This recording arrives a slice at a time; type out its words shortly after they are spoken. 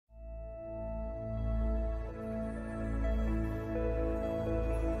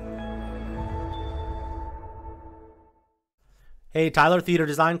Hey, Tyler Theater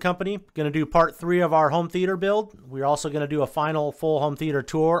Design Company. Going to do part 3 of our home theater build. We're also going to do a final full home theater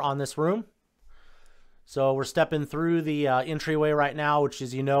tour on this room. So we're stepping through the entryway right now, which,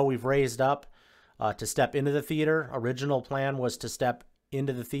 as you know, we've raised up to step into the theater. Original plan was to step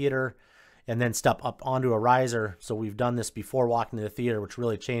into the theater and then step up onto a riser. So we've done this before walking to the theater, which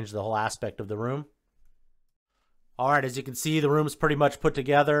really changed the whole aspect of the room. All right, as you can see, the room's pretty much put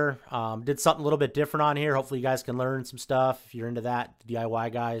together. Did something a little bit different on here. Hopefully you guys can learn some stuff if you're into that,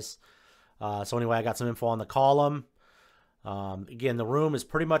 DIY guys. So anyway, I got some info on the column. Again, the room is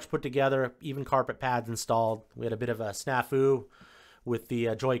pretty much put together, even carpet pads installed. We had a bit of a snafu with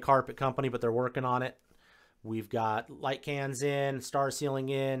the Joy Carpet Company, but they're working on it. We've got light cans in, star ceiling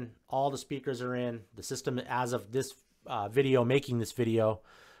in, all the speakers are in. The system, as of this video, making this video,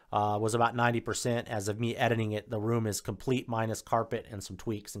 was about 90%. As of me editing it, the room is complete minus carpet and some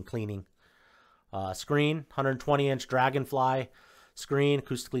tweaks and cleaning. Screen, 120-inch Dragonfly screen,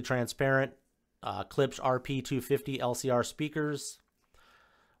 acoustically transparent. Klipsch RP250 LCR speakers.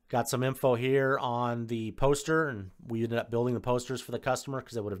 Got some info here on the poster, and we ended up building the posters for the customer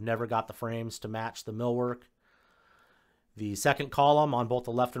because they would have never got the frames to match the millwork. The second column on both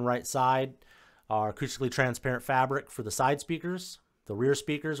the left and right side are acoustically transparent fabric for the side speakers. The rear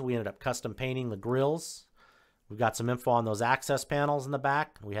speakers, we ended up custom painting the grills. We've got some info on those access panels in the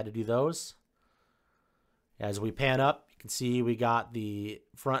back. We had to do those. As we pan up, you can see we got the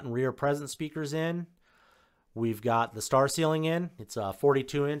front and rear presence speakers in. We've got the star ceiling in. It's a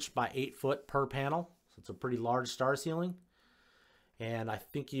 42-inch by 8 foot per panel. So it's a pretty large star ceiling. And I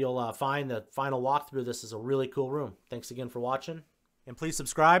think you'll find the final walkthrough of this is a really cool room. Thanks again for watching. And please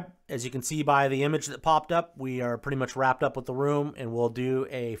subscribe. As you can see by the image that popped up, we are pretty much wrapped up with the room, and we'll do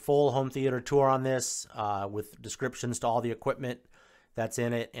a full home theater tour on this with descriptions to all the equipment that's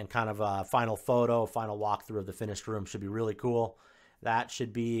in it and kind of a final photo, final walkthrough of the finished room. Should be really cool. That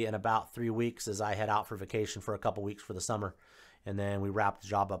should be in about 3 weeks as I head out for vacation for a couple weeks for the summer. And then we wrap the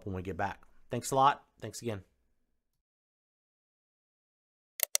job up when we get back. Thanks a lot. Thanks again.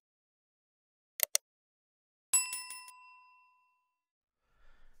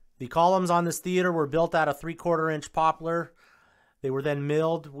 The columns on this theater were built out of 3/4-inch poplar. They were then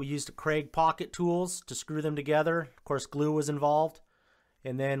milled. We used Craig pocket tools to screw them together. Of course, glue was involved.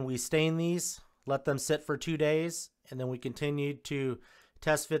 And then we stained these, let them sit for 2 days, and then we continued to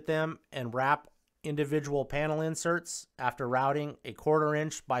test fit them and wrap individual panel inserts after routing a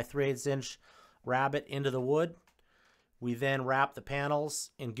 1/4-inch by 3/8 inch rabbet into the wood. We then wrap the panels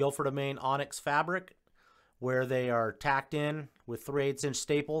in Guilford of Maine onyx fabric, where they are tacked in with 3/8 inch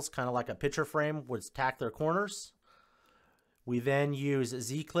staples, kind of like a picture frame would tack their corners. We then use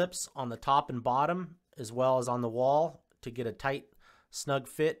Z-clips on the top and bottom, as well as on the wall, to get a tight, snug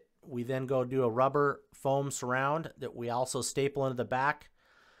fit. We then go do a rubber foam surround that we also staple into the back.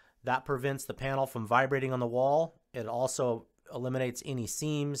 That prevents the panel from vibrating on the wall. It also eliminates any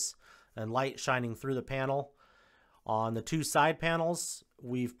seams and light shining through the panel. On the 2 side panels,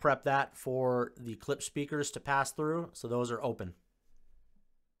 we've prepped that for the Klipsch speakers to pass through, so those are open.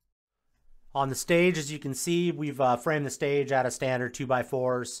 On the stage, as you can see, we've framed the stage out of standard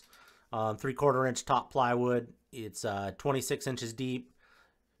 2x4s, 3/4-inch top plywood. It's 26 inches deep,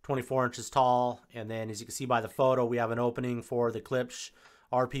 24 inches tall, and then as you can see by the photo, we have an opening for the Klipsch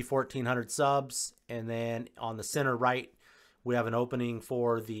RP1400 subs, and then on the center right, we have an opening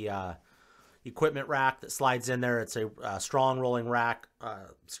for the equipment rack that slides in there. It's a strong rolling rack,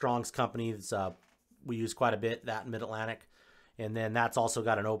 Strong's company. It's, we use quite a bit, that in Mid-Atlantic. And then that's also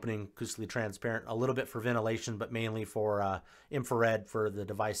got an opening, acoustically transparent, a little bit for ventilation, but mainly for infrared for the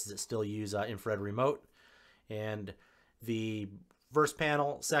devices that still use infrared remote. And the first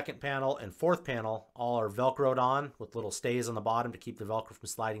panel, second panel, and fourth panel all are Velcroed on with little stays on the bottom to keep the Velcro from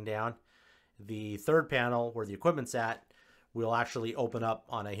sliding down. The third panel, where the equipment's at, we'll actually open up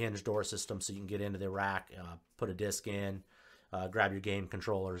on a hinge door system so you can get into the rack, put a disc in, grab your game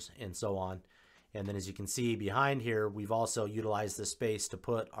controllers, and so on. And then as you can see behind here, we've also utilized this space to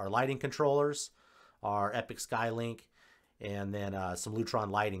put our lighting controllers, our Epic Skylink, and then some Lutron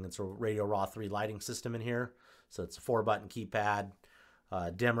lighting. It's a Radio Raw 3 lighting system in here. So it's a 4-button keypad,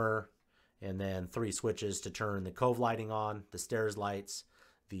 dimmer, and then 3 switches to turn the cove lighting on, the stairs lights,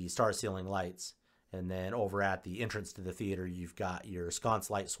 the star ceiling lights. And then over at the entrance to the theater, you've got your sconce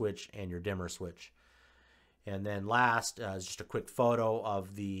light switch and your dimmer switch. And then last is just a quick photo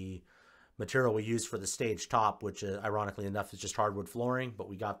of the material we used for the stage top, which ironically enough is just hardwood flooring, but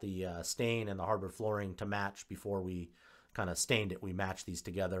we got the stain and the hardwood flooring to match before we kind of stained it. We matched these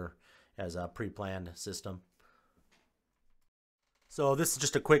together as a pre-planned system. So this is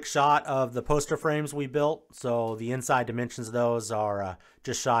just a quick shot of the poster frames we built. So the inside dimensions of those are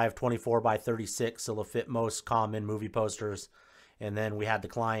just shy of 24 by 36, so they'll fit most common movie posters. And then we had the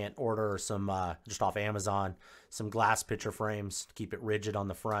client order some, just off Amazon, some glass picture frames to keep it rigid on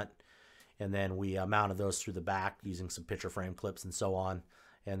the front. And then we mounted those through the back using some picture frame clips and so on.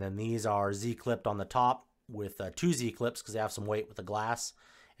 And then these are Z-clipped on the top with 2 Z-clips because they have some weight with the glass.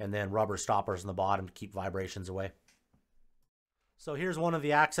 And then rubber stoppers on the bottom to keep vibrations away. So here's one of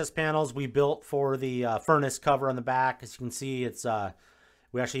the access panels we built for the furnace cover on the back. As you can see, it's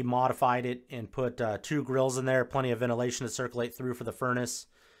we actually modified it and put 2 grills in there, plenty of ventilation to circulate through for the furnace.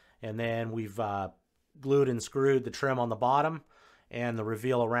 And then we've glued and screwed the trim on the bottom and the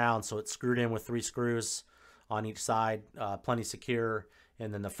reveal around, so it's screwed in with 3 screws on each side, plenty secure.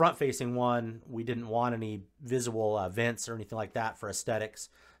 And then the front-facing one, we didn't want any visible vents or anything like that for aesthetics.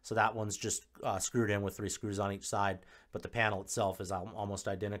 So that one's just screwed in with 3 screws on each side. But the panel itself is almost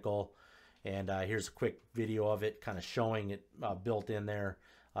identical. And here's a quick video of it kind of showing it built in there.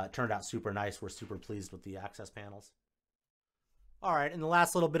 It turned out super nice. We're super pleased with the access panels. All right, and the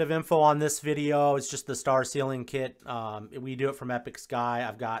last little bit of info on this video is just the star ceiling kit. We do it from Epic Sky.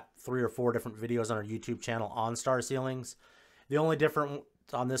 I've got 3 or 4 different videos on our YouTube channel on star ceilings. The only different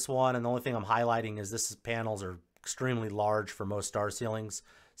on this one, and the only thing I'm highlighting, is this panels are extremely large for most star ceilings.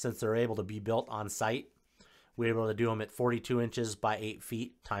 Since they're able to be built on site, we're able to do them at 42 inches by 8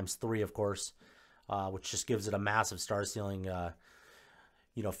 feet times 3, of course, which just gives it a massive star ceiling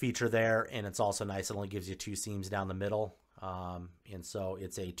feature there. And it's also nice. It only gives you 2 seams down the middle. And so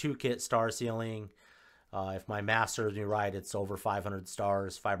it's a 2-kit star ceiling. If my math serves me right, it's over 500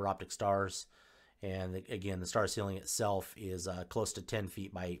 stars, fiber optic stars. And again, the star ceiling itself is close to 10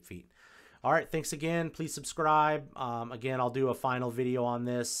 feet by 8 feet. All right, thanks again. Please subscribe. Again, I'll do a final video on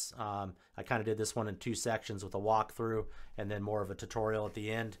this. I kind of did this one in 2 sections with a walkthrough and then more of a tutorial at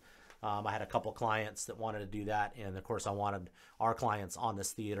the end. I had a couple clients that wanted to do that, and of course I wanted our clients on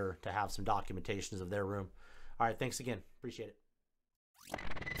this theater to have some documentations of their room. All right, thanks again. Appreciate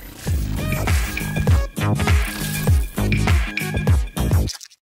it.